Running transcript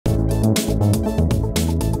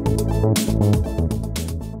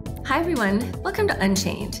everyone. Welcome to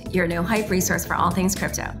Unchained, your no-hype resource for all things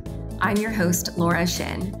crypto. I'm your host, Laura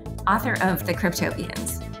Shin, author of The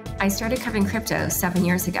Cryptopians. I started covering crypto 7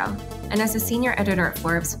 years ago, and as a senior editor at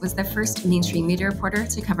Forbes, was the first mainstream media reporter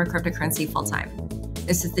to cover cryptocurrency full-time.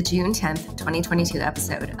 This is the June 10th, 2022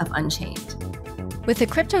 episode of Unchained. With the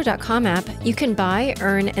Crypto.com app, you can buy,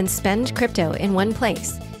 earn, and spend crypto in one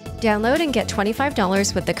place. Download and get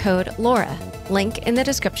 $25 with the code LAURA. Link in the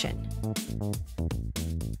description.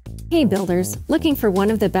 Hey builders, looking for one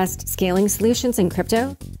of the best scaling solutions in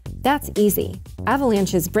crypto? That's easy.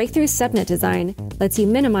 Avalanche's breakthrough subnet design lets you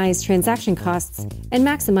minimize transaction costs and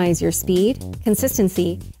maximize your speed,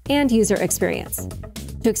 consistency, and user experience.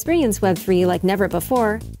 To experience Web3 like never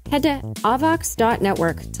before, head to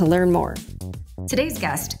avox.network to learn more. Today's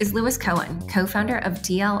guest is Louis Cohen, co-founder of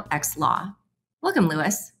DLx Law. Welcome,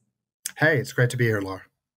 Louis. Hey, it's great to be here, Laura.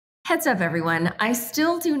 Heads up, everyone. I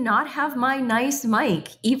still do not have my nice mic,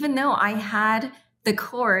 even though I had the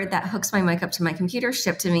cord that hooks my mic up to my computer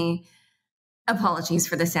shipped to me. Apologies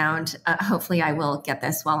for the sound. Hopefully I will get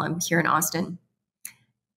this while I'm here in Austin.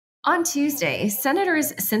 On Tuesday,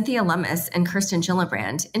 Senators Cynthia Lummis and Kirsten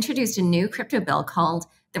Gillibrand introduced a new crypto bill called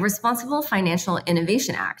the Responsible Financial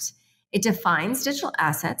Innovation Act. It defines digital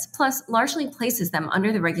assets, plus largely places them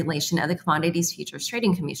under the regulation of the Commodities Futures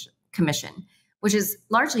Trading Commission, which is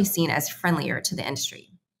largely seen as friendlier to the industry.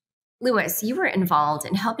 Louis, you were involved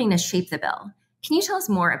in helping to shape the bill. Can you tell us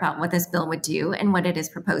more about what this bill would do and what it is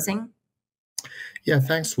proposing? Yeah,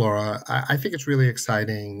 thanks, Laura. I think it's really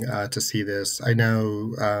exciting to see this. I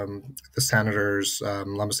know the senators,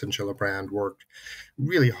 Lummis and Gillibrand, worked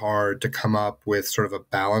really hard to come up with sort of a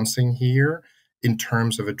balancing here in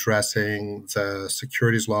terms of addressing the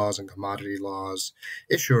securities laws and commodity laws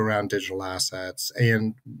issue around digital assets.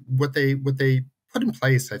 And what they put in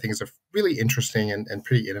place, I think, is a really interesting and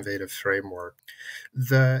pretty innovative framework.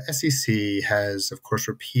 The SEC has, of course,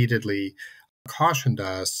 repeatedly cautioned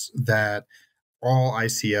us that all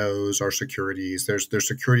ICOs are securities. There's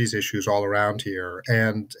securities issues all around here,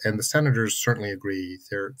 and the senators certainly agree.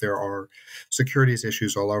 There are securities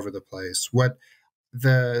issues all over the place. What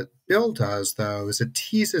the bill does, though, is it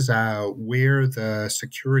teases out where the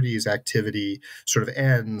securities activity sort of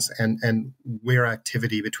ends and where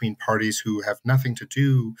activity between parties who have nothing to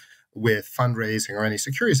do with fundraising or any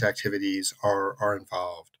securities activities are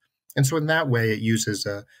involved. And so in that way, it uses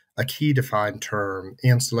a key defined term,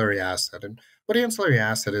 ancillary asset. And what ancillary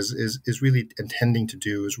asset is really intending to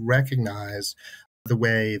do is recognize the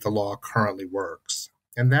way the law currently works.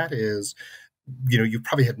 And that is, you've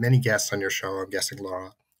probably had many guests on your show, I'm guessing,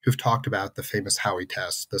 Laura, who've talked about the famous Howey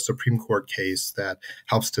test, the Supreme Court case that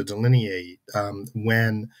helps to delineate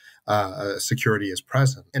when a security is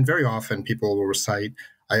present. And very often people will recite,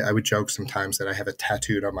 I would joke sometimes that I have it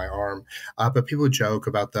tattooed on my arm, but people would joke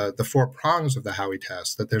about the four prongs of the Howey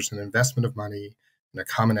test, that there's an investment of money in a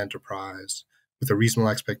common enterprise with a reasonable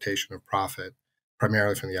expectation of profit,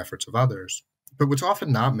 primarily from the efforts of others. But what's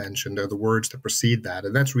often not mentioned are the words that precede that,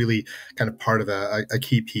 and that's really kind of part of a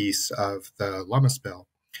key piece of the Lummis bill.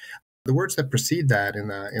 The words that precede that in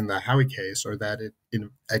the Howey case are that in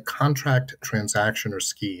a contract, transaction, or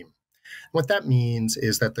scheme. What that means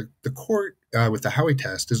is that the court with the Howey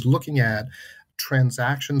test is looking at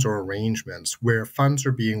transactions or arrangements where funds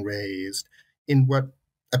are being raised in what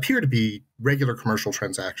appear to be regular commercial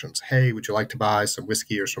transactions. Hey, would you like to buy some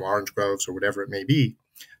whiskey or some orange groves or whatever it may be?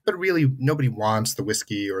 But really, nobody wants the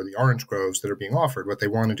whiskey or the orange groves that are being offered. What they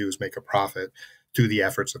want to do is make a profit through the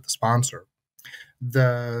efforts of the sponsor.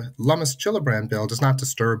 The Lummis-Gillibrand bill does not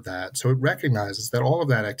disturb that. So it recognizes that all of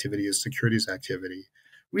that activity is securities activity.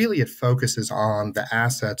 Really, it focuses on the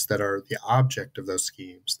assets that are the object of those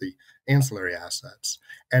schemes, the ancillary assets.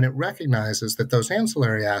 And it recognizes that those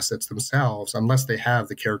ancillary assets themselves, unless they have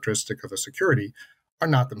the characteristic of a security, are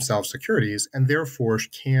not themselves securities, and therefore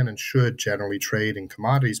can and should generally trade in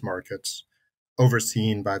commodities markets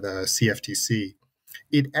overseen by the CFTC.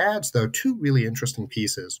 It adds, though, two really interesting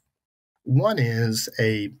pieces. One is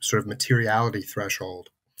a sort of materiality threshold,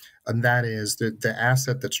 and that is that the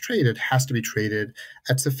asset that's traded has to be traded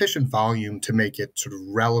at sufficient volume to make it sort of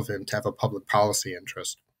relevant to have a public policy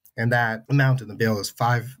interest. And that amount in the bill is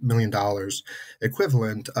 $5 million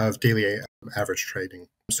equivalent of daily average trading.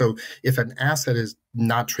 So if an asset is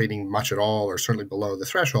not trading much at all, or certainly below the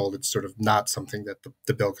threshold, it's sort of not something that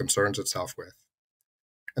the bill concerns itself with.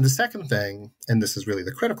 And the second thing, and this is really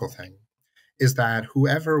the critical thing, is that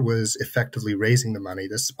whoever was effectively raising the money,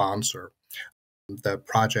 the sponsor, the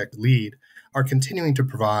project lead, are continuing to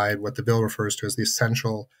provide what the bill refers to as the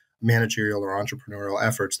essential managerial or entrepreneurial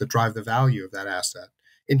efforts that drive the value of that asset.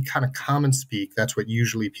 in kind of common speak, that's what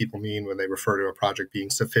usually people mean when they refer to a project being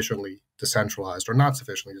sufficiently decentralized or not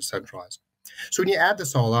sufficiently decentralized. So when you add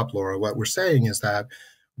this all up, Laura, what we're saying is that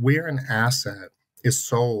where an asset is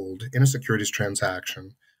sold in a securities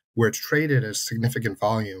transaction, where it's traded at a significant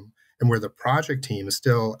volume, and where the project team is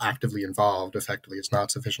still actively involved, effectively it's not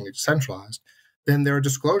sufficiently decentralized, then there are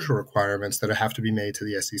disclosure requirements that have to be made to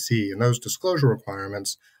the SEC. And those disclosure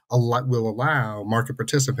requirements will allow market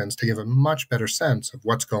participants to give a much better sense of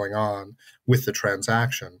what's going on with the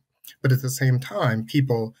transaction. But at the same time,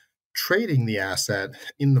 people trading the asset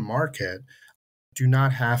in the market do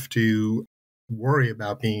not have to worry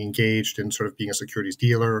about being engaged in sort of being a securities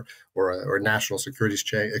dealer or a national securities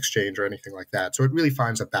exchange or anything like that. So it really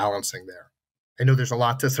finds a balancing there. I know there's a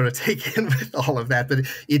lot to sort of take in with all of that, but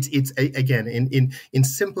it's again, in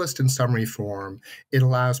simplest and summary form, it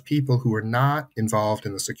allows people who are not involved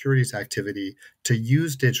in the securities activity to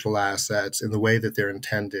use digital assets in the way that they're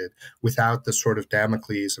intended without the sort of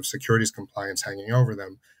Damocles of securities compliance hanging over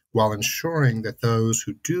them, while ensuring that those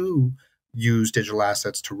who do use digital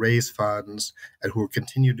assets to raise funds and who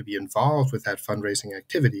continue to be involved with that fundraising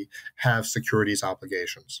activity have securities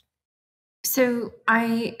obligations. So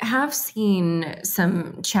I have seen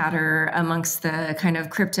some chatter amongst the kind of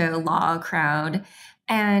crypto law crowd,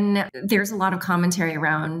 and there's a lot of commentary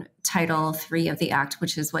around Title III of the Act,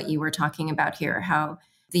 which is what you were talking about here, how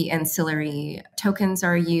the ancillary tokens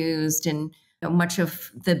are used, and much of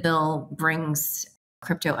the bill brings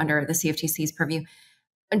crypto under the CFTC's purview.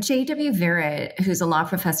 J.W. Verrett, who's a law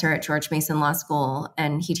professor at George Mason Law School,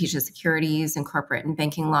 and he teaches securities and corporate and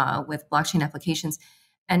banking law with blockchain applications,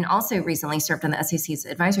 and also recently served on the SEC's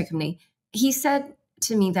advisory committee, he said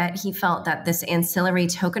to me that he felt that this ancillary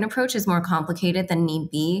token approach is more complicated than need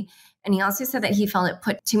be. And he also said that he felt it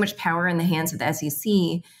put too much power in the hands of the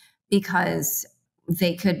SEC because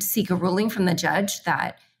they could seek a ruling from the judge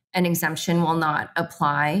that an exemption will not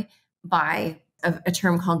apply by a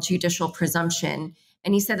term called judicial presumption.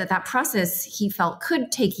 And he said that that process he felt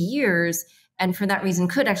could take years, and for that reason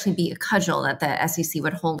could actually be a cudgel that the SEC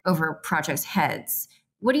would hold over projects' heads.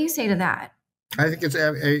 What do you say to that? I think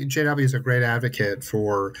JW is a great advocate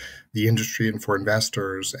for the industry and for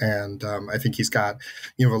investors, and I think he's got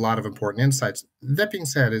a lot of important insights. That being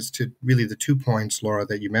said, as to really the 2 points, Laura,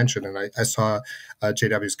 that you mentioned, and I saw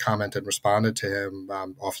JW's comment and responded to him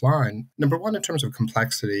offline. Number one, in terms of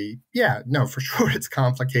complexity, for sure it's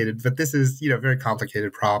complicated, but this is a very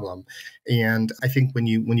complicated problem, and I think when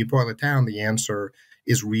you boil it down, the answer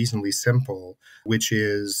is reasonably simple, which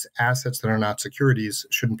is assets that are not securities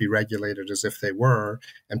shouldn't be regulated as if they were,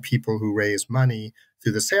 and people who raise money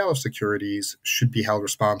through the sale of securities should be held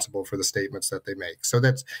responsible for the statements that they make. So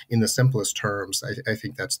that's, in the simplest terms, I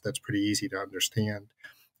think that's pretty easy to understand.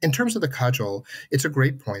 In terms of the cudgel, it's a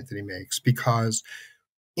great point that he makes, because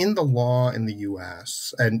in the law in the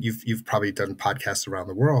U.S., and you've probably done podcasts around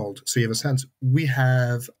the world, so you have a sense, we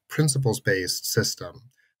have principles-based system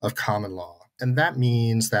of common law. And that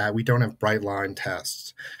means that we don't have bright line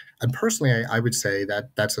tests. And personally, I would say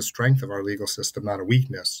that that's a strength of our legal system, not a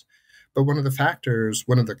weakness. But one of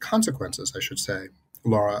the consequences, I should say,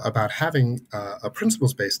 Laura, about having a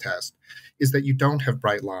principles-based test is that you don't have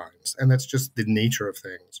bright lines. And that's just the nature of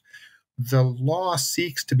things. The law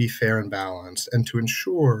seeks to be fair and balanced and to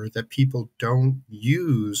ensure that people don't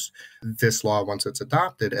use this law once it's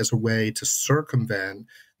adopted as a way to circumvent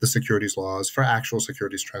the securities laws for actual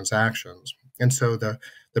securities transactions. And so the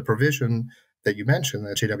provision that you mentioned,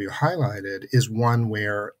 that JW highlighted, is one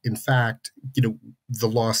where, in fact, the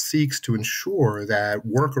law seeks to ensure that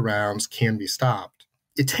workarounds can be stopped.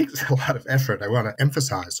 It takes a lot of effort, I want to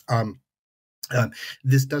emphasize.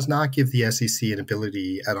 This does not give the SEC an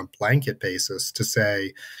ability on a blanket basis to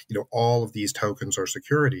say, all of these tokens are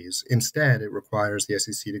securities. Instead, it requires the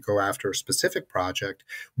SEC to go after a specific project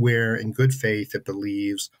where, in good faith, it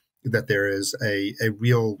believes that there is a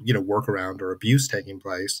real, workaround or abuse taking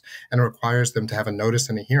place, and it requires them to have a notice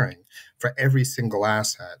and a hearing for every single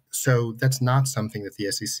asset. So that's not something that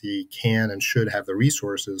the SEC can and should have the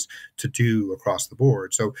resources to do across the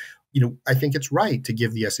board. So, I think it's right to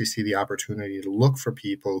give the SEC the opportunity to look for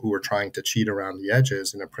people who are trying to cheat around the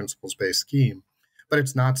edges in a principles-based scheme. But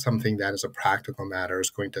it's not something that, as a practical matter, is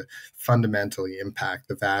going to fundamentally impact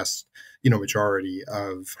the vast, majority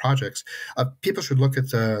of projects. People should look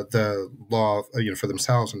at the law, for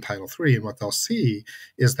themselves in Title III, and what they'll see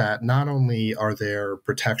is that not only are there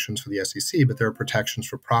protections for the SEC, but there are protections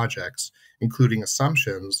for projects, including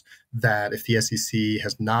assumptions that if the SEC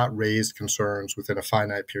has not raised concerns within a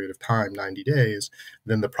finite period of time, 90 days,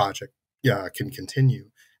 then the project can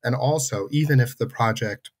continue. And also, even if the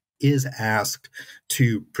project is asked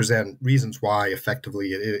to present reasons why effectively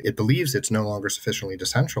it believes it's no longer sufficiently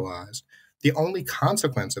decentralized, the only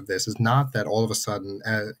consequence of this is not that all of a sudden,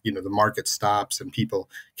 the market stops and people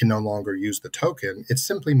can no longer use the token. It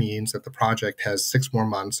simply means that the project has 6 more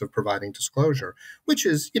months of providing disclosure, which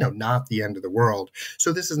is, not the end of the world.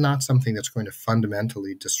 So this is not something that's going to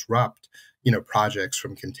fundamentally disrupt projects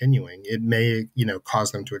from continuing. It may,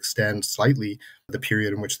 cause them to extend slightly the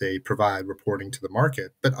period in which they provide reporting to the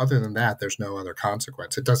market. But other than that, there's no other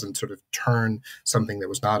consequence. It doesn't sort of turn something that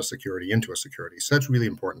was not a security into a security. So that's really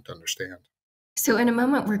important to understand. So in a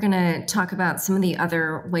moment, we're going to talk about some of the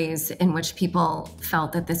other ways in which people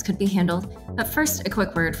felt that this could be handled. But first, a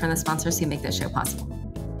quick word from the sponsors who make this show possible.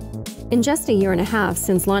 In just a year and a half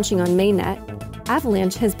since launching on mainnet,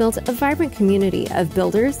 Avalanche has built a vibrant community of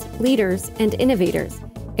builders, leaders, and innovators,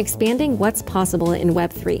 expanding what's possible in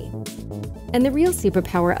Web3. And the real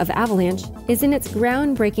superpower of Avalanche is in its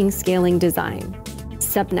groundbreaking scaling design,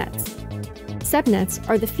 subnets. Subnets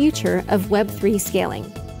are the future of Web3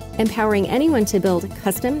 scaling, empowering anyone to build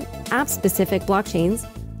custom, app-specific blockchains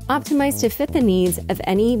optimized to fit the needs of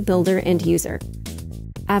any builder and user.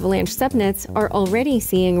 Avalanche subnets are already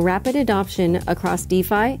seeing rapid adoption across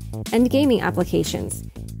DeFi and gaming applications,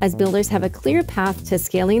 as builders have a clear path to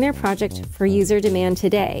scaling their project for user demand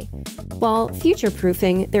today, while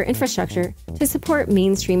future-proofing their infrastructure to support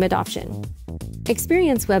mainstream adoption.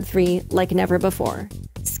 Experience Web3 like never before.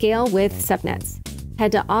 Scale with subnets.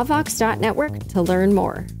 Head to avox.network to learn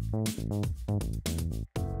more.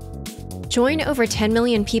 Join over 10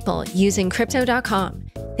 million people using Crypto.com,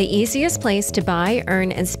 the easiest place to buy,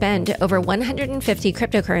 earn, and spend over 150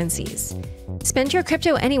 cryptocurrencies. Spend your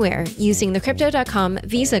crypto anywhere using the Crypto.com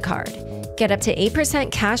Visa card. Get up to 8%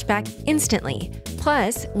 cash back instantly,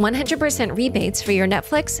 plus 100% rebates for your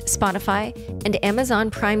Netflix, Spotify, and Amazon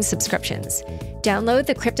Prime subscriptions. Download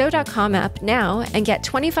the Crypto.com app now and get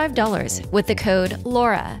 $25 with the code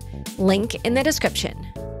LAURA. Link in the description.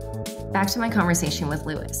 Back to my conversation with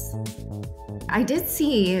Louis. I did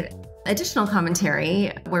see additional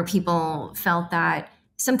commentary where people felt that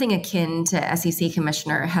something akin to SEC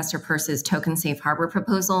Commissioner Hester Peirce's token safe harbor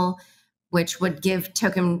proposal, which would give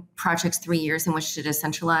token projects 3 years in which to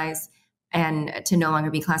decentralize and to no longer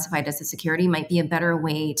be classified as a security, might be a better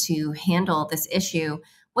way to handle this issue.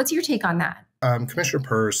 What's your take on that? Commissioner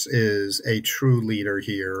Peirce is a true leader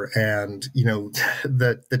here. And,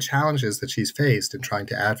 the challenges that she's faced in trying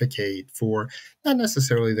to advocate for not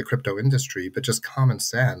necessarily the crypto industry, but just common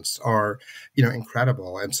sense are,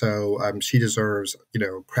 incredible. And so she deserves,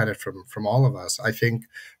 credit from all of us. I think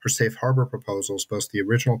her safe harbor proposals, both the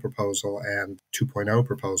original proposal and 2.0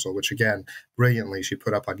 proposal, which again, brilliantly she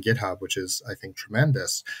put up on GitHub, which is, I think,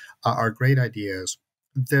 tremendous, are great ideas.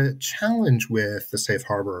 The challenge with the safe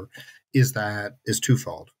harbor is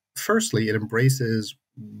twofold. Firstly, it embraces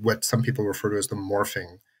what some people refer to as the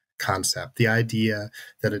morphing concept, the idea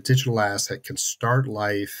that a digital asset can start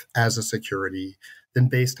life as a security, then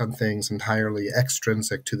based on things entirely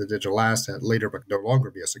extrinsic to the digital asset, later but no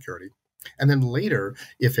longer be a security. And then later,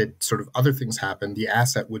 if it sort of other things happen, the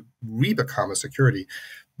asset would re-become a security.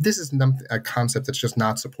 This is a concept that's just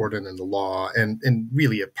not supported in the law, and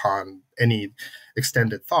really upon any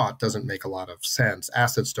extended thought doesn't make a lot of sense.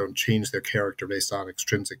 Assets don't change their character based on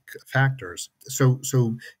extrinsic factors. So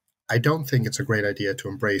I don't think it's a great idea to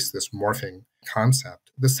embrace this morphing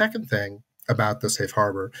concept. The second thing about the safe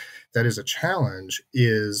harbor that is a challenge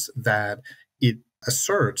is that it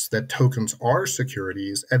asserts that tokens are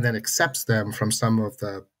securities and then accepts them from some of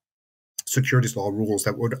the securities law rules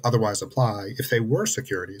that would otherwise apply if they were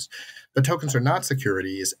securities. But tokens are not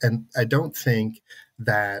securities. And I don't think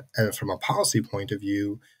that from a policy point of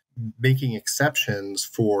view, making exceptions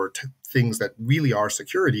for things that really are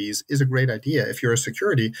securities is a great idea. If you're a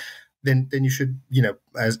security, then you should,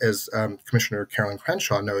 as Commissioner Carolyn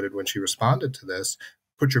Crenshaw noted when she responded to this,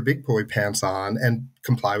 put your big boy pants on and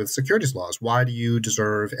comply with securities laws. Why do you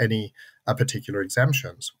deserve any particular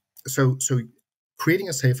exemptions? So creating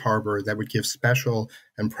a safe harbor that would give special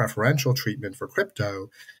and preferential treatment for crypto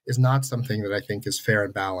is not something that I think is fair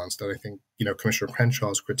and balanced. And I think, Commissioner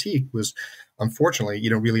Crenshaw's critique was unfortunately,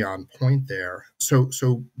 really on point there. So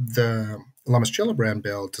the Lummis-Gillibrand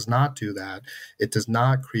bill does not do that. It does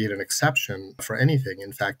not create an exception for anything.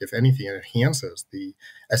 In fact, if anything, it enhances the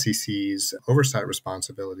SEC's oversight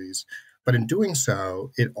responsibilities. But in doing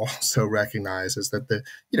so, it also recognizes that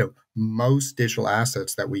most digital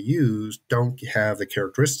assets that we use don't have the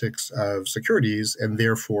characteristics of securities, and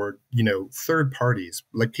therefore, third parties,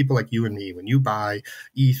 like people like you and me, when you buy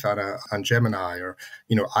ETH on Gemini, or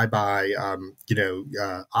I buy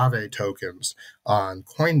Aave tokens on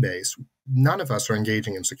Coinbase, none of us are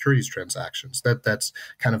engaging in securities transactions. That's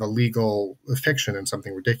kind of a legal fiction and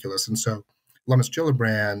something ridiculous. And so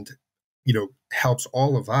Lummis-Gillibrand, helps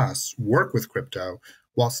all of us work with crypto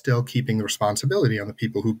while still keeping the responsibility on the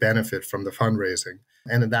people who benefit from the fundraising.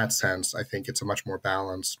 And in that sense, I think it's a much more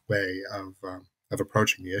balanced way of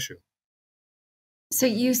approaching the issue. So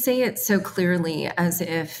you say it so clearly as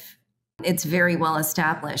if it's very well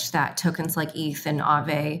established that tokens like ETH and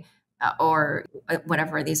Aave or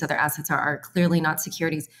whatever these other assets are clearly not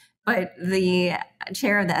securities. But the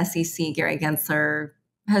chair of the SEC, Gary Gensler,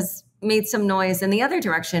 has made some noise in the other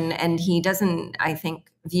direction, and he doesn't, I think,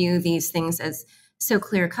 view these things as so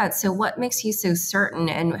clear cut. So what makes you so certain,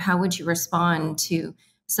 and how would you respond to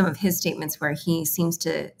some of his statements where he seems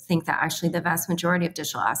to think that actually the vast majority of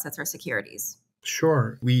digital assets are securities?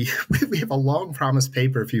 Sure. We have a long promised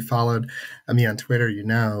paper. If you followed me on Twitter,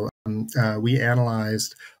 we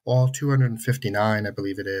analyzed all 259, I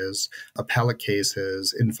believe it is, appellate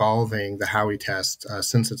cases involving the Howey test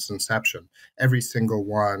since its inception, every single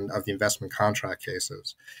one of the investment contract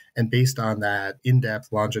cases. And based on that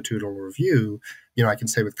in-depth longitudinal review, I can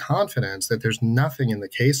say with confidence that there's nothing in the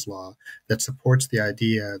case law that supports the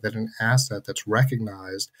idea that an asset that's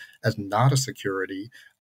recognized as not a security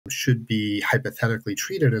should be hypothetically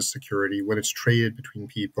treated as security when it's traded between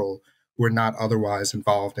people who are not otherwise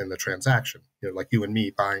involved in the transaction. Like you and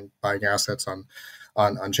me buying assets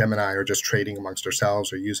on Gemini, or just trading amongst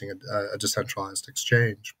ourselves, or using a decentralized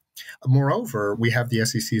exchange. Moreover, we have the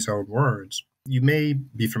SEC's own words. You may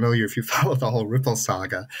be familiar, if you follow the whole Ripple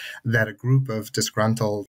saga, that a group of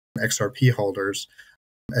disgruntled XRP holders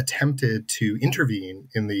attempted to intervene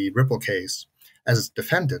in the Ripple case as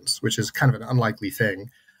defendants, which is kind of an unlikely thing.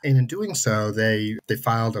 And in doing so, they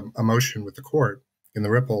filed a motion with the court in the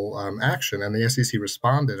Ripple action, and the SEC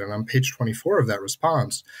responded. And on page 24 of that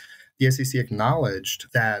response, the SEC acknowledged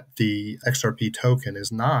that the XRP token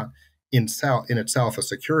is not in itself a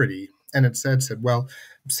security. And it said, well,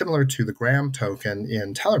 similar to the Gram token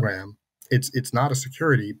in Telegram, it's not a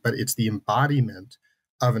security, but it's the embodiment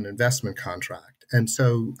of an investment contract. And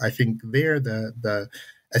so I think there the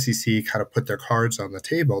SEC kind of put their cards on the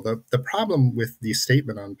table. The problem with the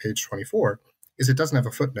statement on page 24 is it doesn't have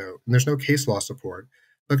a footnote, and there's no case law support,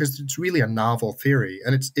 because it's really a novel theory.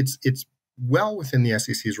 And it's well within the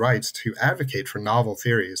SEC's rights to advocate for novel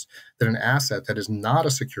theories that an asset that is not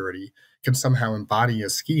a security can somehow embody a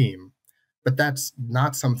scheme. But that's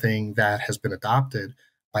not something that has been adopted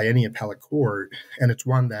by any appellate court. And it's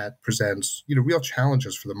one that presents, real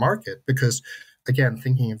challenges for the market, because again,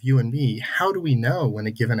 thinking of you and me, how do we know when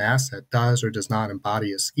a given asset does or does not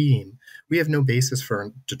embody a scheme? We have no basis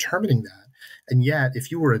for determining that. And yet, if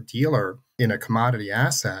you were a dealer in a commodity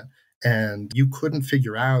asset and you couldn't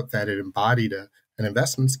figure out that it embodied an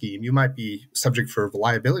investment scheme, you might be subject for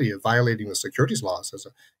liability of violating the securities laws as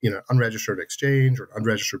a unregistered exchange or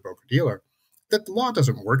unregistered broker-dealer. That the law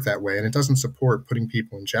doesn't work that way, and it doesn't support putting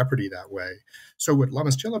people in jeopardy that way. So what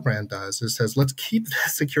Lummis-Gillibrand does is says, let's keep the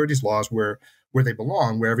securities laws where they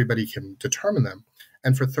belong, where everybody can determine them.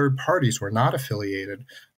 And for third parties who are not affiliated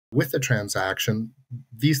with the transaction,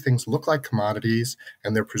 these things look like commodities,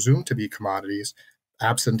 and they're presumed to be commodities,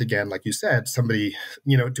 absent, again, like you said, somebody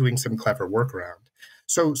doing some clever workaround.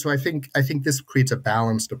 So I think this creates a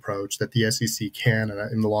balanced approach that the SEC can,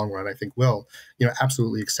 and in the long run, I think will,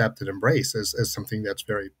 absolutely accept and embrace as something that's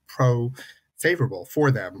very favorable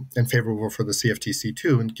for them and favorable for the CFTC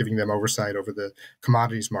too, and giving them oversight over the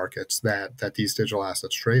commodities markets that these digital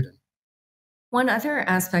assets trade in. One other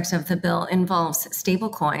aspect of the bill involves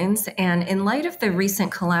stablecoins. And in light of the recent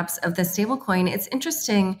collapse of the stablecoin, it's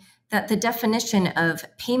interesting that the definition of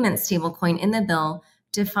payment stablecoin in the bill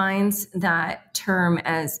defines that term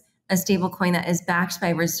as a stablecoin that is backed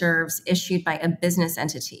by reserves issued by a business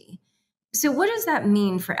entity. So what does that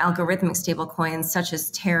mean for algorithmic stablecoins such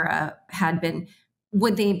as Terra had been?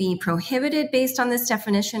 Would they be prohibited based on this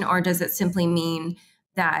definition, or does it simply mean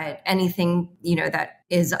that anything, that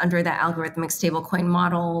is under that algorithmic stablecoin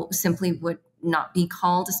model simply would not be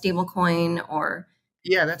called a stablecoin? Or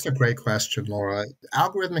yeah, that's a great question, Laura.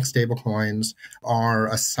 Algorithmic stablecoins are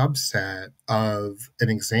a subset of an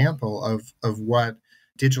example of what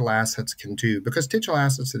digital assets can do, because digital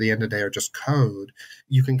assets at the end of the day are just code.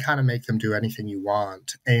 You can kind of make them do anything you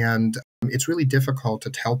want. And it's really difficult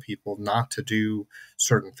to tell people not to do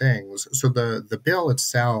certain things. So the bill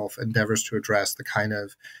itself endeavors to address the kind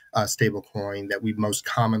of stablecoin that we most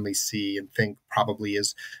commonly see and think probably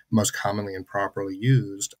is most commonly and properly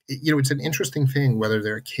used. It's an interesting thing whether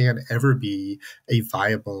there can ever be a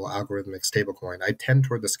viable algorithmic stablecoin. I tend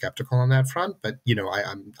toward the skeptical on that front, but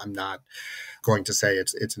I'm not going to say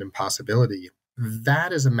it's an impossibility.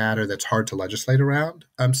 that is a matter that's hard to legislate around.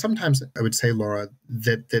 Sometimes I would say, Laura,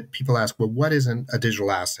 that people ask, well, what is a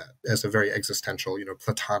digital asset? As a very existential,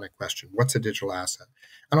 platonic question. What's a digital asset?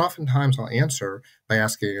 And oftentimes I'll answer by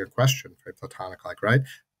asking a question, very platonic-like, right?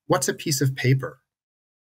 What's a piece of paper?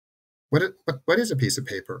 What is a piece of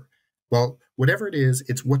paper? Well, whatever it is,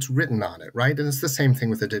 it's what's written on it, right? And it's the same thing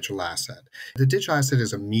with a digital asset. The digital asset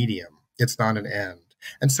is a medium. It's not an end.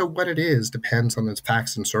 And so what it is depends on the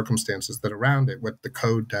facts and circumstances that are around it, what the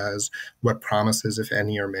code does, what promises, if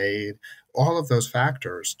any, are made, all of those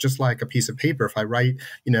factors. Just like a piece of paper, if I write,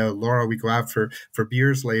 Laura, we go out for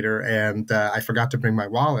beers later and I forgot to bring my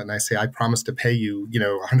wallet and I say, I promise to pay you,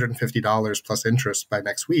 $150 plus interest by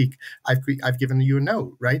next week, I've given you a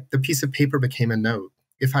note, right? The piece of paper became a note.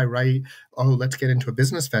 If I write, oh, let's get into a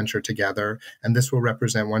business venture together, and this will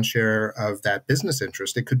represent one share of that business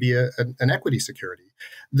interest, it could be an equity security.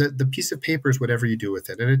 The piece of paper is whatever you do with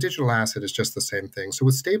it. And a digital asset is just the same thing. So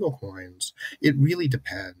with stablecoins, it really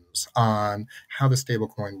depends on how the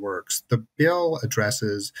stablecoin works. The bill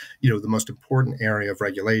addresses, the most important area of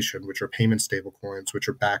regulation, which are payment stablecoins, which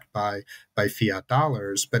are backed by fiat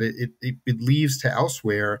dollars, but it leaves to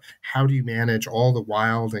elsewhere, how do you manage all the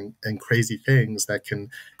wild and crazy things that can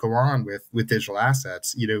go on with digital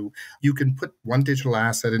assets? You can put one digital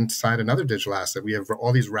asset inside another digital asset. We have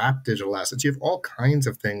all these wrapped digital assets. You have all kinds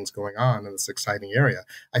of things going on in this exciting area.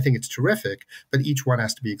 I think it's terrific, but each one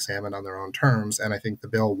has to be examined on their own terms. And I think the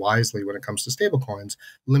bill wisely, when it comes to stablecoins,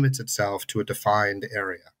 limits itself to a defined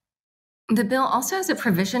area. The bill also has a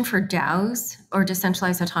provision for DAOs, or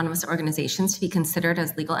decentralized autonomous organizations, to be considered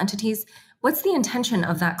as legal entities. What's the intention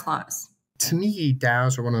of that clause? To me,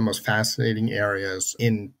 DAOs are one of the most fascinating areas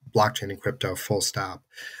in blockchain and crypto, full stop.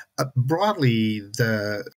 Broadly,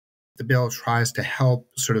 the bill tries to help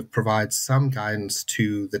sort of provide some guidance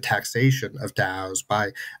to the taxation of DAOs by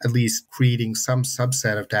at least creating some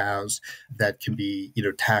subset of DAOs that can be,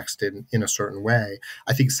 taxed in a certain way.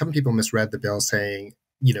 I think some people misread the bill saying,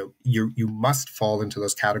 you must fall into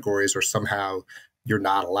those categories or somehow you're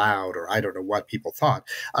not allowed, or I don't know what people thought.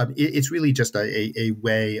 It's really just a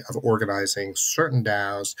way of organizing certain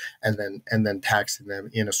DAOs and then taxing them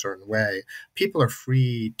in a certain way. People are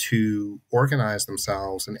free to organize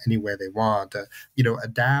themselves in any way they want. A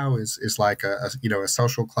DAO is like a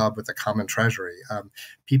social club with a common treasury.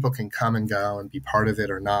 People can come and go and be part of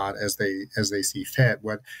it or not as they see fit.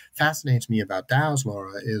 What fascinates me about DAOs,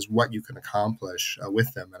 Laura, is what you can accomplish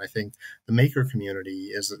with them. And I think the maker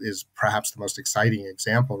community is perhaps the most exciting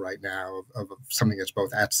example right now of something that's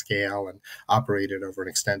both at scale and operated over an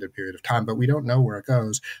extended period of time, but we don't know where it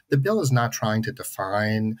goes. The bill is not trying to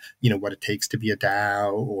define, what it takes to be a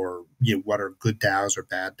DAO or, what are good DAOs or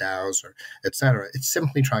bad DAOs or et cetera. It's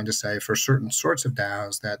simply trying to say for certain sorts of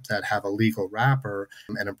DAOs that have a legal wrapper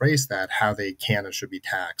and embrace that, how they can and should be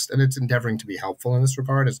taxed. And it's endeavoring to be helpful in this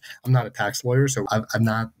regard. As I'm not a tax lawyer, so I'm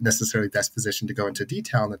not necessarily best positioned to go into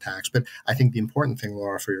detail on the tax, but I think the important thing,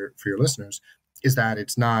 Laura, for your listeners, is that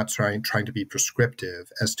it's not trying to be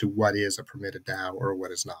prescriptive as to what is a permitted DAO or what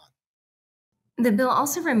is not. The bill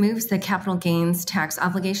also removes the capital gains tax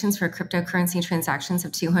obligations for cryptocurrency transactions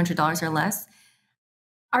of $200 or less.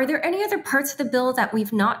 Are there any other parts of the bill that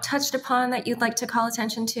we've not touched upon that you'd like to call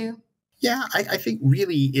attention to? Yeah, I think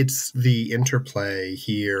really it's the interplay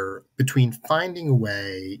here between finding a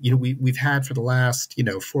way. We've had for the last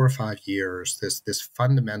 4 or 5 years this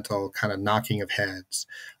fundamental kind of knocking of heads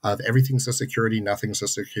of everything's a security, nothing's a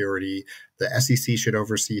security. The SEC should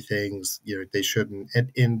oversee things, they shouldn't.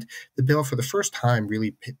 And the bill for the first time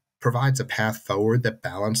really provides a path forward that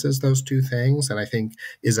balances those two things, and I think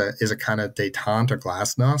is a kind of détente or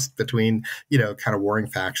glasnost between kind of warring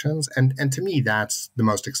factions. And to me, that's the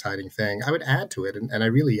most exciting thing. I would add to it, and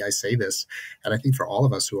I say this, and I think for all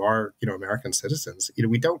of us who are American citizens,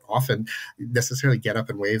 we don't often necessarily get up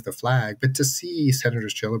and wave the flag, but to see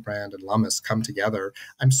Senators Gillibrand and Lummis come together,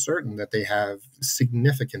 I'm certain that they have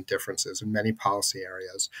significant differences in many policy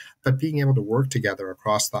areas, but being able to work together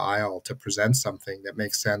across the aisle to present something that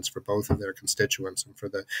makes sense for both of their constituents and for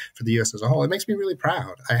the U.S. as a whole, it makes me really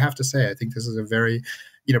proud. I have to say, I think this is a very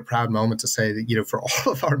proud moment to say that, for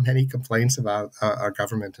all of our many complaints about our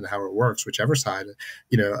government and how it works, whichever side,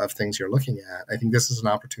 of things you're looking at, I think this is an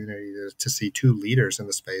opportunity to see two leaders in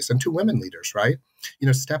the space and two women leaders, right?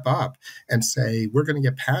 Step up and say, we're going to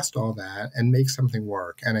get past all that and make something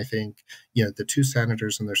work. And I think, the two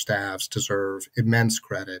senators and their staffs deserve immense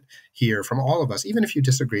credit here from all of us, even if you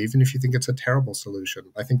disagree, even if you think it's a terrible solution.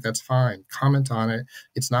 I think that's fine. Comment on it.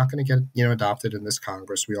 It's not going to get, adopted in this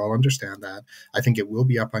Congress. We all understand that. I think it will be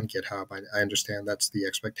be up on GitHub. I understand that's the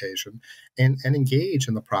expectation, and engage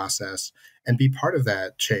in the process and be part of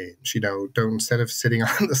that change. Don't, instead of sitting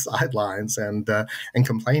on the sidelines and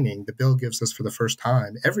complaining, the bill gives us for the first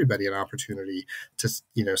time everybody an opportunity to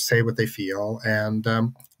say what they feel, and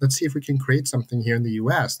let's see if we can create something here in the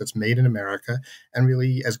U.S. that's made in America and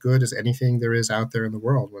really as good as anything there is out there in the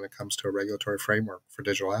world when it comes to a regulatory framework for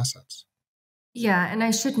digital assets. Yeah, and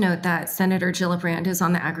I should note that Senator Gillibrand is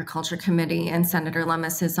on the Agriculture Committee and Senator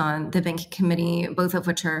Lummis is on the Banking Committee, both of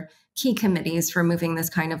which are key committees for moving this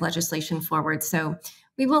kind of legislation forward. So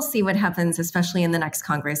we will see what happens, especially in the next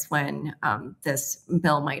Congress when this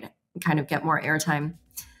bill might kind of get more airtime.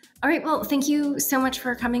 All right, well, thank you so much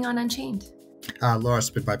for coming on Unchained. Laura, it's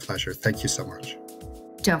been my pleasure. Thank you so much.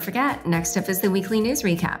 Don't forget, next up is the weekly news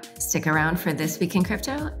recap. Stick around for This Week in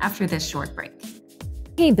Crypto after this short break.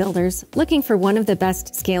 Hey builders, looking for one of the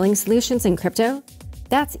best scaling solutions in crypto?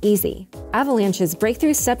 That's easy. Avalanche's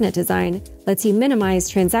breakthrough subnet design lets you minimize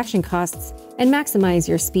transaction costs and maximize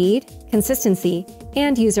your speed, consistency,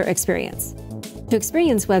 and user experience. To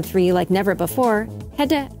experience Web3 like never before, head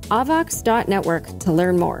to avox.network to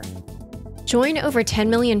learn more. Join over 10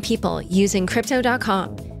 million people using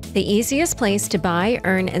Crypto.com, the easiest place to buy,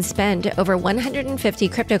 earn, and spend over 150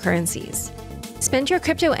 cryptocurrencies. Spend your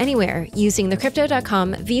crypto anywhere using the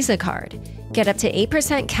Crypto.com Visa card. Get up to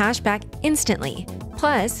 8% cash back instantly,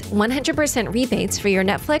 plus 100% rebates for your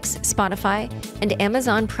Netflix, Spotify, and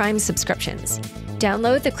Amazon Prime subscriptions.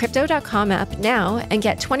 Download the Crypto.com app now and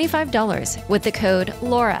get $25 with the code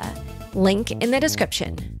LAURA. Link in the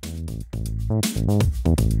description.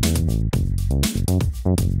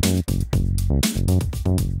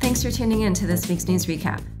 Thanks for tuning in to this week's news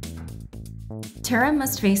recap. Terra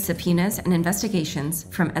must face subpoenas and investigations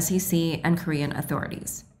from SEC and Korean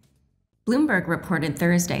authorities. Bloomberg reported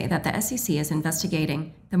Thursday that the SEC is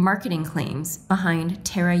investigating the marketing claims behind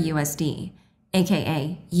Terra USD,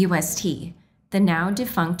 aka UST, the now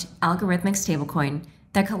defunct algorithmic stablecoin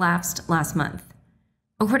that collapsed last month.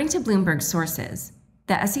 According to Bloomberg sources,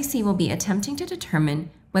 the SEC will be attempting to determine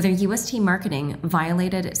whether UST marketing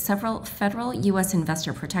violated several federal U.S.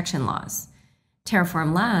 investor protection laws.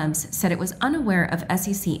 Terraform Labs said it was unaware of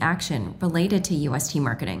SEC action related to UST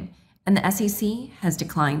marketing, and the SEC has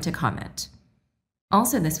declined to comment.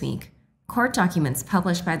 Also this week, court documents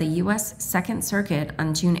published by the U.S. Second Circuit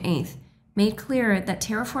on June 8th made clear that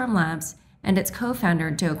Terraform Labs and its co-founder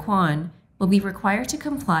Do Kwon will be required to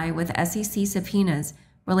comply with SEC subpoenas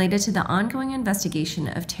related to the ongoing investigation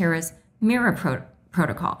of Terra's Mirror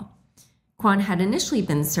protocol. Kwon had initially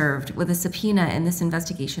been served with a subpoena in this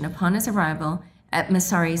investigation upon his arrival at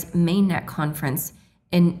Messari's mainnet conference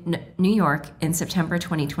in New York in September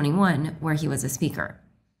 2021, where he was a speaker.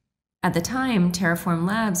 At the time, Terraform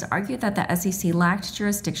Labs argued that the SEC lacked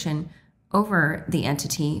jurisdiction over the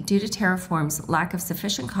entity due to Terraform's lack of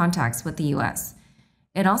sufficient contacts with the U.S.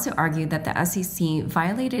 It also argued that the SEC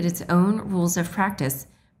violated its own rules of practice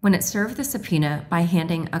when it served the subpoena by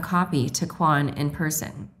handing a copy to Kwon in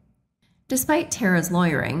person. Despite Terra's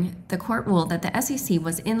lawyering, the court ruled that the SEC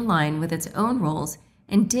was in line with its own rules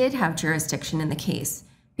and did have jurisdiction in the case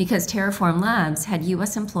because Terraform Labs had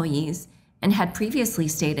U.S. employees and had previously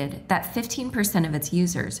stated that 15% of its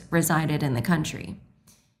users resided in the country.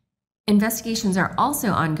 Investigations are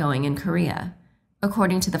also ongoing in Korea.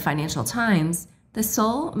 According to the Financial Times, the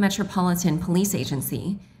Seoul Metropolitan Police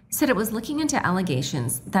Agency said it was looking into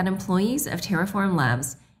allegations that employees of Terraform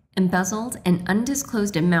Labs embezzled an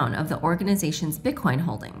undisclosed amount of the organization's Bitcoin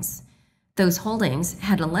holdings. Those holdings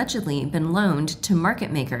had allegedly been loaned to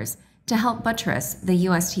market makers to help buttress the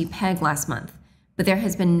UST peg last month, but there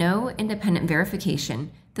has been no independent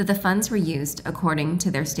verification that the funds were used according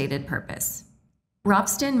to their stated purpose.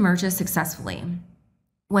 Ropsten merges successfully.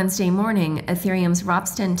 Wednesday morning, Ethereum's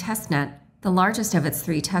Ropsten testnet, the largest of its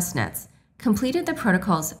 3 testnets, completed the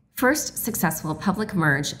protocol's first successful public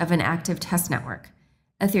merge of an active test network.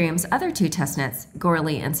 Ethereum's other 2 testnets,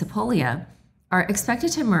 Goerli and Sepolia, are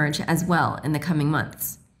expected to merge as well in the coming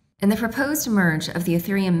months. In the proposed merge of the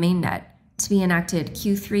Ethereum mainnet to be enacted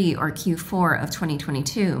Q3 or Q4 of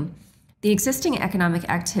 2022, the existing economic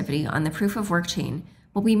activity on the proof-of-work chain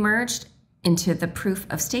will be merged into the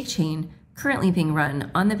proof-of-stake chain currently being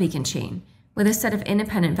run on the Beacon chain, with a set of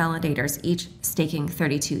independent validators each staking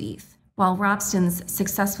 32 ETH. While Ropsten's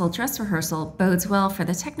successful dress rehearsal bodes well for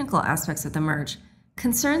the technical aspects of the merge,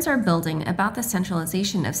 concerns are building about the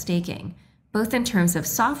centralization of staking, both in terms of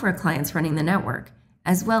software clients running the network,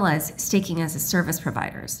 as well as staking as a service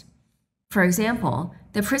providers. For example,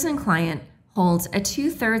 the Prism client holds a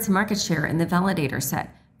 2/3 market share in the validator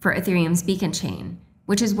set for Ethereum's Beacon chain,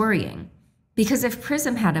 which is worrying, because if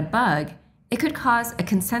Prism had a bug, it could cause a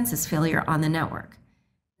consensus failure on the network.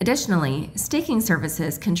 Additionally, staking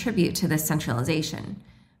services contribute to this centralization.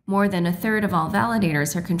 More than a third of all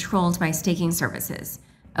validators are controlled by staking services,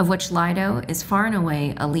 of which Lido is far and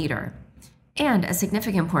away a leader, and a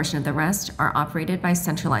significant portion of the rest are operated by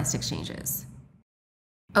centralized exchanges.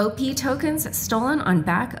 OP tokens stolen on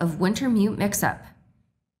back of Wintermute mix-up.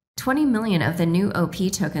 20 million of the new OP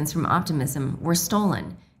tokens from Optimism were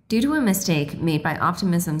stolen due to a mistake made by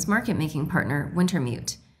Optimism's market-making partner,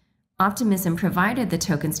 Wintermute. Optimism provided the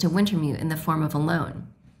tokens to Wintermute in the form of a loan.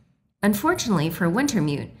 Unfortunately for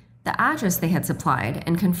Wintermute, the address they had supplied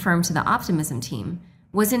and confirmed to the Optimism team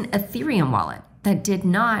was an Ethereum wallet that did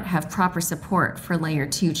not have proper support for Layer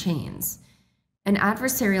 2 chains. An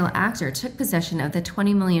adversarial actor took possession of the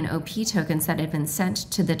 20 million OP tokens that had been sent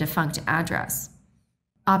to the defunct address.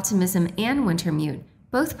 Optimism and Wintermute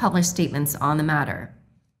both published statements on the matter.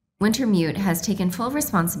 Wintermute has taken full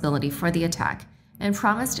responsibility for the attack and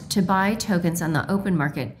promised to buy tokens on the open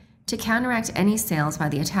market to counteract any sales by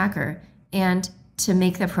the attacker and to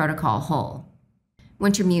make the protocol whole.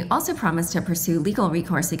 Wintermute also promised to pursue legal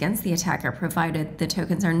recourse against the attacker provided the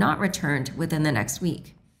tokens are not returned within the next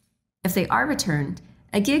week. If they are returned,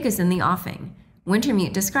 a gig is in the offing.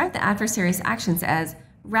 Wintermute described the adversary's actions as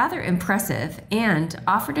rather impressive and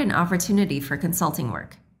offered an opportunity for consulting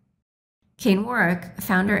work. Kane Warwick,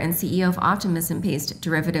 founder and CEO of Optimism-based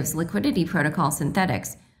derivatives liquidity protocol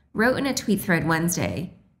Synthetics, wrote in a tweet thread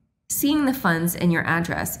Wednesday, "Seeing the funds in your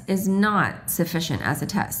address is not sufficient as a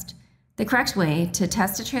test. The correct way to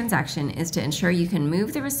test a transaction is to ensure you can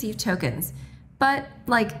move the received tokens, but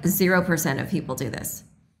like 0% of people do this.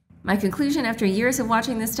 My conclusion after years of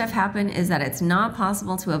watching this stuff happen is that it's not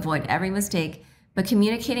possible to avoid every mistake, but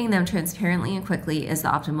communicating them transparently and quickly is the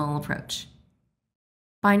optimal approach."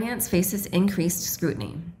 Binance faces increased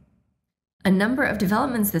scrutiny. A number of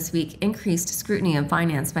developments this week increased scrutiny of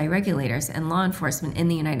Binance by regulators and law enforcement in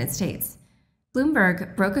the United States.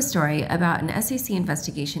 Bloomberg broke a story about an SEC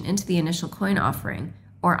investigation into the initial coin offering,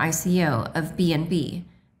 or ICO, of BNB,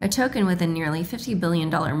 a token with a nearly $50 billion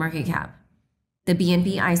market cap. The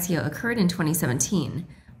BNB ICO occurred in 2017.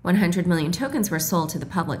 100 million tokens were sold to the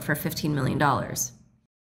public for $15 million.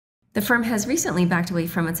 The firm has recently backed away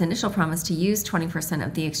from its initial promise to use 20%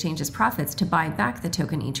 of the exchange's profits to buy back the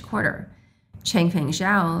token each quarter. Changpeng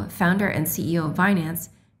Zhao, founder and CEO of Binance,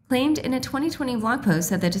 claimed in a 2020 blog post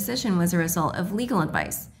that the decision was a result of legal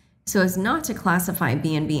advice, so as not to classify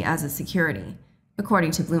BNB as a security,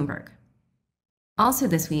 according to Bloomberg. Also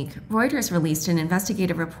this week, Reuters released an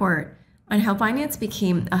investigative report on how Binance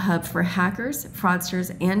became a hub for hackers,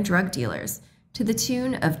 fraudsters, and drug dealers to the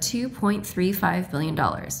tune of $2.35 billion.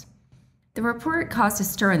 The report caused a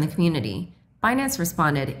stir in the community. Binance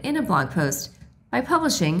responded in a blog post by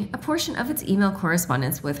publishing a portion of its email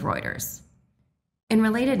correspondence with Reuters. In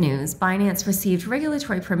related news, Binance received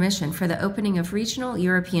regulatory permission for the opening of regional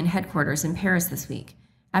European headquarters in Paris this week,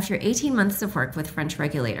 after 18 months of work with French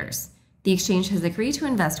regulators. The exchange has agreed to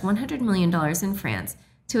invest $100 million in France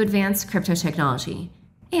to advance crypto technology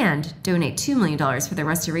and donate $2 million for the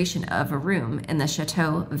restoration of a room in the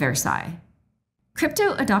Chateau Versailles.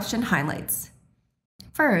 Crypto adoption highlights.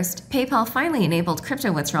 First, PayPal finally enabled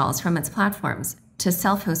crypto withdrawals from its platforms to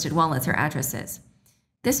self-hosted wallets or addresses.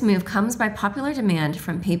 This move comes by popular demand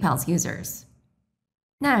from PayPal's users.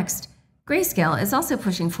 Next, Grayscale is also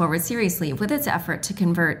pushing forward seriously with its effort to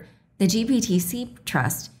convert the GBTC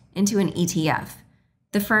trust into an ETF.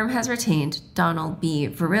 The firm has retained Donald B.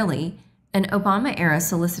 Verrilli, an Obama-era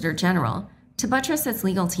Solicitor General, to buttress its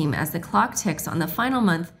legal team as the clock ticks on the final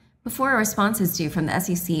month before a response is due from the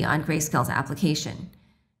SEC on Grayscale's application.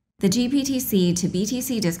 The GBTC to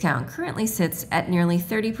BTC discount currently sits at nearly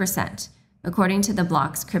 30%, according to the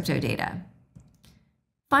block's crypto data.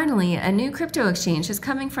 Finally, a new crypto exchange is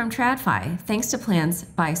coming from TradFi, thanks to plans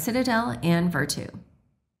by Citadel and Virtu.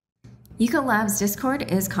 Yuga Labs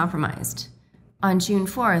Discord is compromised. On June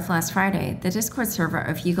 4th, last Friday, the Discord server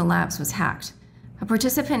of Yuga Labs was hacked. A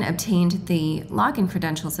participant obtained the login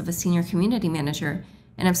credentials of a senior community manager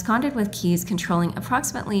and absconded with keys controlling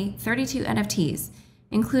approximately 32 NFTs,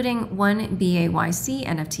 including one BAYC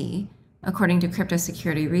NFT, according to crypto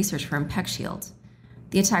security research firm PeckShield.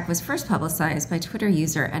 The attack was first publicized by Twitter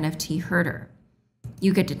user NFT Herder.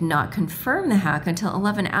 Yuga did not confirm the hack until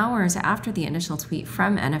 11 hours after the initial tweet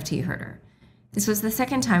from NFT Herder. This was the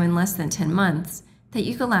second time in less than 10 months that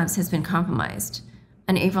Yuga Labs has been compromised.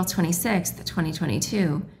 On April 26,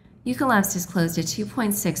 2022, Yuga Labs disclosed a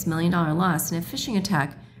 $2.6 million loss in a phishing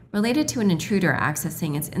attack related to an intruder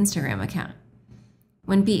accessing its Instagram account.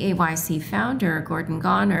 When BAYC founder Gordon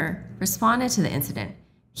Goner responded to the incident,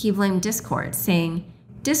 he blamed Discord, saying,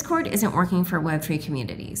 Discord isn't working for Web3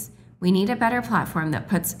 communities. We need a better platform that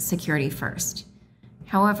puts security first.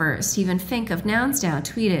 However, Stephen Fink of NounsDAO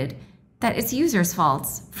tweeted that it's users'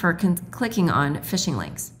 faults for clicking on phishing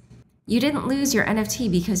links. You didn't lose your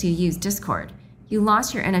NFT because you used Discord. You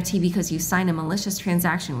lost your NFT because you signed a malicious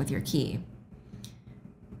transaction with your key.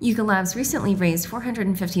 Yuga Labs recently raised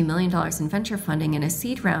 $450 million in venture funding in a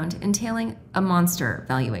seed round entailing a monster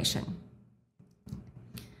valuation.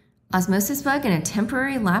 Osmosis bug and a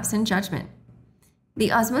temporary lapse in judgment.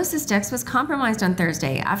 The Osmosis DEX was compromised on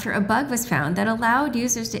Thursday after a bug was found that allowed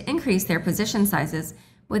users to increase their position sizes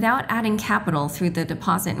without adding capital through the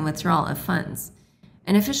deposit and withdrawal of funds.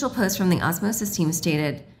 An official post from the Osmosis team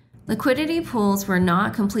stated, "Liquidity pools were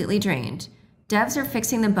not completely drained. Devs are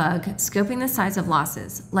fixing the bug, scoping the size of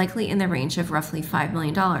losses, likely in the range of roughly $5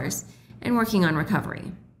 million, and working on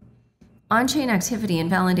recovery." On-chain activity and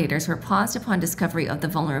validators were paused upon discovery of the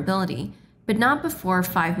vulnerability, but not before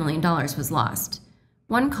 $5 million was lost.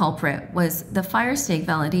 One culprit was the Firestake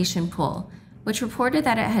validation pool, which reported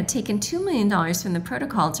that it had taken $2 million from the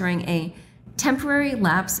protocol during a temporary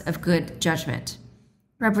lapse of good judgment.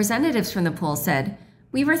 Representatives from the pool said,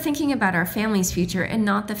 "We were thinking about our family's future and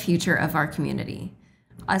not the future of our community."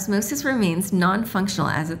 Osmosis remains non-functional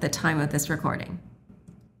as of the time of this recording.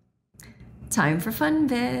 Time for fun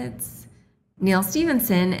bits. Neal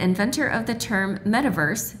Stephenson, inventor of the term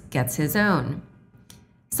metaverse, gets his own.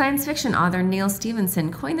 Science fiction author Neal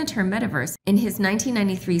Stephenson coined the term metaverse in his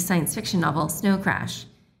 1993 science fiction novel Snow Crash.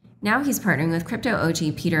 Now he's partnering with crypto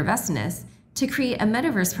OG Peter Vestinis to create a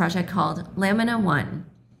metaverse project called Lamina One.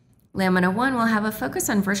 Lamina One will have a focus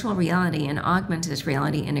on virtual reality and augmented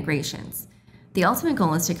reality integrations. The ultimate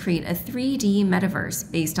goal is to create a 3D metaverse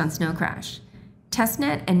based on Snow Crash.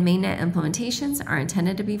 Testnet and mainnet implementations are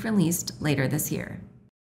intended to be released later this year.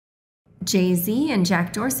 Jay-Z and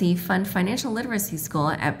Jack Dorsey fund financial literacy school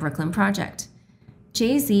at Brooklyn Project.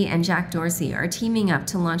 Jay-Z and Jack Dorsey are teaming up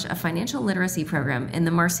to launch a financial literacy program in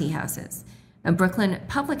the Marcy Houses, a Brooklyn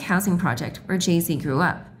public housing project where Jay-Z grew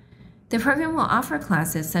up. The program will offer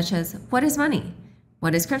classes such as what is money,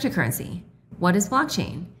 what is cryptocurrency, what is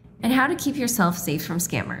blockchain, and how to keep yourself safe from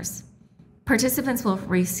scammers. Participants will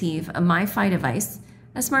receive a MiFi device,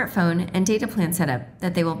 a smartphone, and data plan setup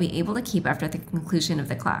that they will be able to keep after the conclusion of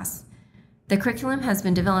the class. The curriculum has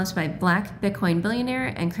been developed by Black Bitcoin billionaire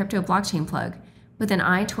and crypto blockchain plug, with an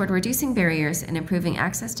eye toward reducing barriers and improving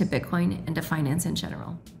access to Bitcoin and to finance in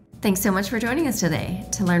general. Thanks so much for joining us today.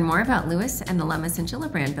 To learn more about Lewis and the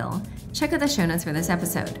Lummis-Gillibrand bill, check out the show notes for this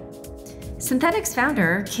episode. Synthetics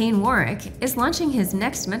founder Kane Warwick is launching his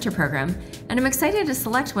next mentor program, and I'm excited to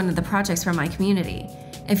select one of the projects from my community.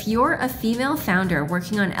 If you're a female founder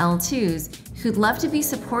working on L2s who'd love to be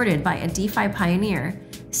supported by a DeFi pioneer,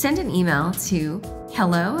 send an email to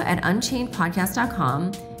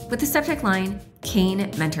hello@unchainedpodcast.com with the subject line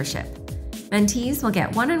Kane Mentorship. Mentees will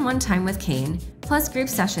get one-on-one time with Kane, plus group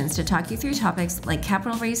sessions to talk you through topics like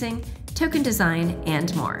capital raising, token design,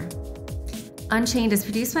 and more. Unchained is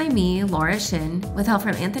produced by me, Laura Shin, with help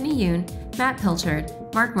from Anthony Yoon, Matt Pilchard,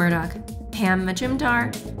 Mark Murdoch, Pam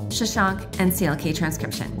Majumdar, Shashank, and CLK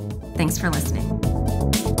Transcription. Thanks for listening.